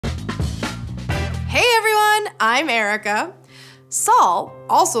I'm Erica. Saul,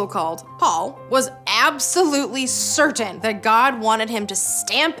 also called Paul, was absolutely certain that God wanted him to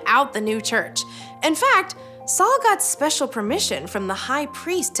stamp out the new church. In fact, Saul got special permission from the high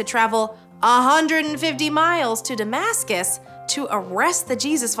priest to travel 150 miles to Damascus to arrest the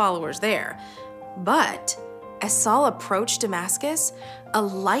Jesus followers there. But as Saul approached Damascus, a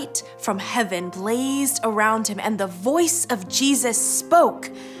light from heaven blazed around him, and the voice of Jesus spoke,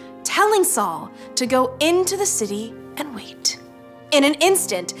 telling Saul to go into the city and wait. In an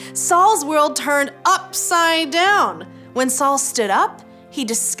instant, Saul's world turned upside down. When Saul stood up, he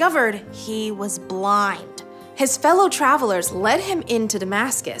discovered he was blind. His fellow travelers led him into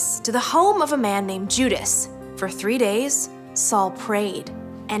Damascus to the home of a man named Judas. For 3 days, Saul prayed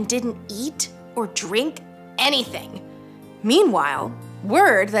and didn't eat or drink anything. Meanwhile,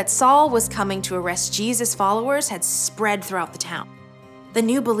 word that Saul was coming to arrest Jesus' followers had spread throughout the town. The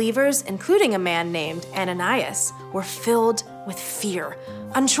new believers, including a man named Ananias, were filled with fear,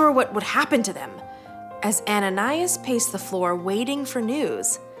 unsure what would happen to them. As Ananias paced the floor waiting for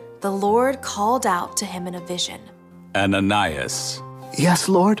news, the Lord called out to him in a vision. Ananias. Yes,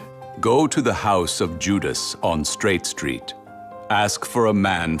 Lord? Go to the house of Judas on Straight Street. Ask for a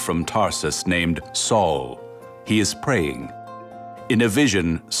man from Tarsus named Saul. He is praying. In a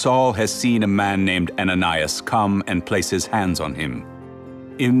vision, Saul has seen a man named Ananias come and place his hands on him.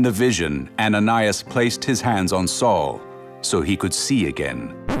 In the vision, Ananias placed his hands on Saul so he could see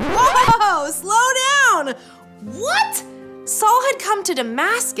again. Whoa, slow down! What? Saul had come to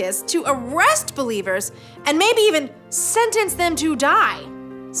Damascus to arrest believers and maybe even sentence them to die.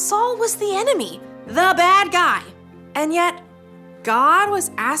 Saul was the enemy, the bad guy. And yet, God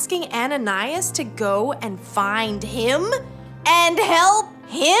was asking Ananias to go and find him and help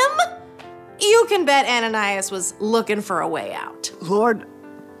him? You can bet Ananias was looking for a way out. Lord,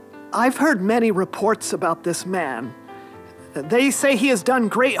 I've heard many reports about this man. They say he has done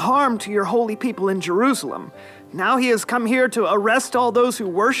great harm to your holy people in Jerusalem. Now he has come here to arrest all those who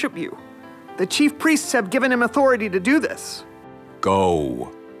worship you. The chief priests have given him authority to do this.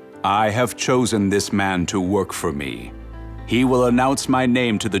 Go. I have chosen this man to work for me. He will announce my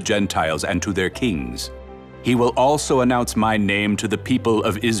name to the Gentiles and to their kings. He will also announce my name to the people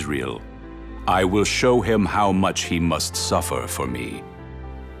of Israel. I will show him how much he must suffer for me.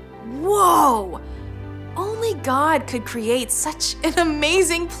 Whoa! Only God could create such an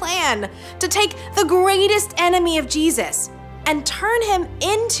amazing plan to take the greatest enemy of Jesus and turn him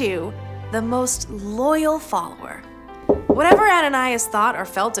into the most loyal follower. Whatever Ananias thought or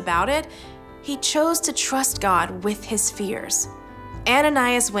felt about it, he chose to trust God with his fears.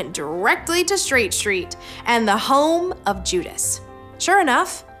 Ananias went directly to Straight Street and the home of Judas. Sure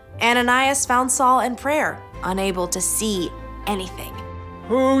enough, Ananias found Saul in prayer, unable to see anything.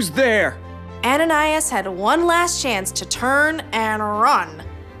 Who's there? Ananias had one last chance to turn and run.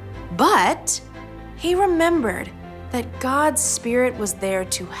 But he remembered that God's Spirit was there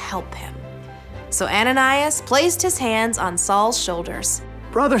to help him. So Ananias placed his hands on Saul's shoulders.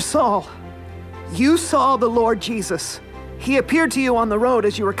 Brother Saul, you saw the Lord Jesus. He appeared to you on the road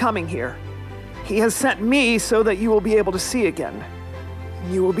as you were coming here. He has sent me so that you will be able to see again.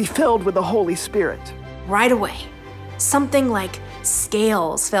 You will be filled with the Holy Spirit. Right away, something like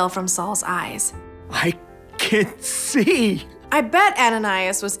scales fell from Saul's eyes. I can't see. I bet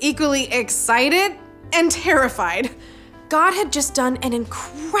Ananias was equally excited and terrified. God had just done an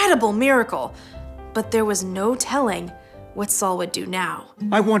incredible miracle, but there was no telling what Saul would do now.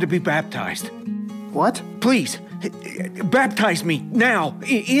 I want to be baptized. What? Please, baptize me now,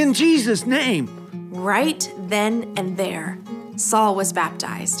 in Jesus' name. Right then and there, Saul was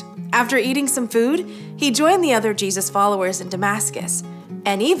baptized. After eating some food, he joined the other Jesus followers in Damascus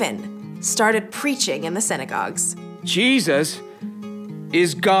and even started preaching in the synagogues. Jesus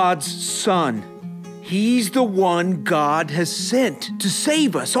is God's Son. He's the one God has sent to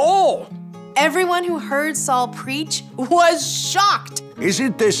save us all. Everyone who heard Saul preach was shocked.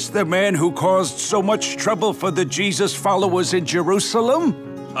 Isn't this the man who caused so much trouble for the Jesus followers in Jerusalem?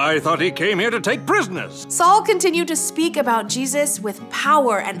 I thought he came here to take prisoners. Saul continued to speak about Jesus with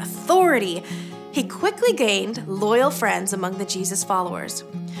power and authority. He quickly gained loyal friends among the Jesus followers.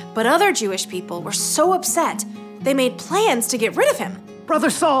 But other Jewish people were so upset, they made plans to get rid of him. Brother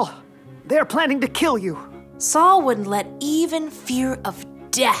Saul, they're planning to kill you. Saul wouldn't let even fear of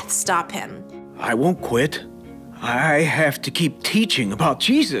death stop him. I won't quit. I have to keep teaching about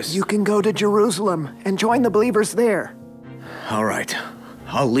Jesus. You can go to Jerusalem and join the believers there. All right,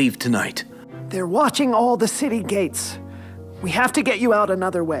 I'll leave tonight. They're watching all the city gates. We have to get you out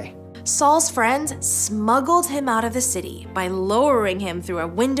another way. Saul's friends smuggled him out of the city by lowering him through a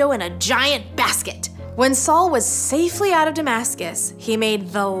window in a giant basket. When Saul was safely out of Damascus, he made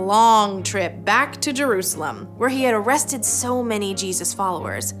the long trip back to Jerusalem, where he had arrested so many Jesus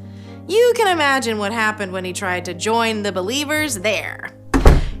followers. You can imagine what happened when he tried to join the believers there.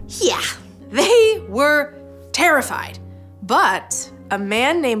 Yeah, they were terrified. But a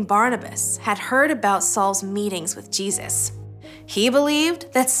man named Barnabas had heard about Saul's meetings with Jesus. He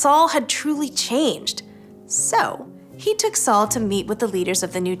believed that Saul had truly changed. So he took Saul to meet with the leaders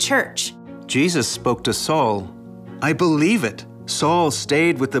of the new church. Jesus spoke to Saul. I believe it. Saul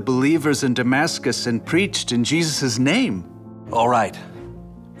stayed with the believers in Damascus and preached in Jesus' name. All right.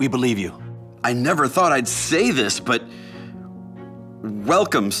 We believe you. I never thought I'd say this, but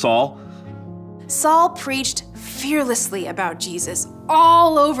welcome, Saul. Saul preached fearlessly about Jesus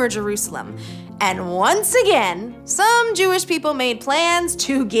all over Jerusalem. And once again, some Jewish people made plans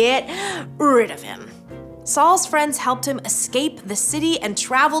to get rid of him. Saul's friends helped him escape the city and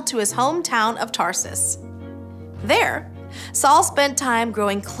traveled to his hometown of Tarsus. There, Saul spent time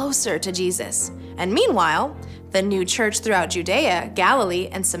growing closer to Jesus. And meanwhile, the new church throughout Judea, Galilee,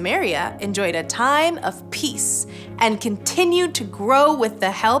 and Samaria enjoyed a time of peace and continued to grow with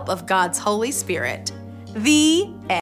the help of God's Holy Spirit. The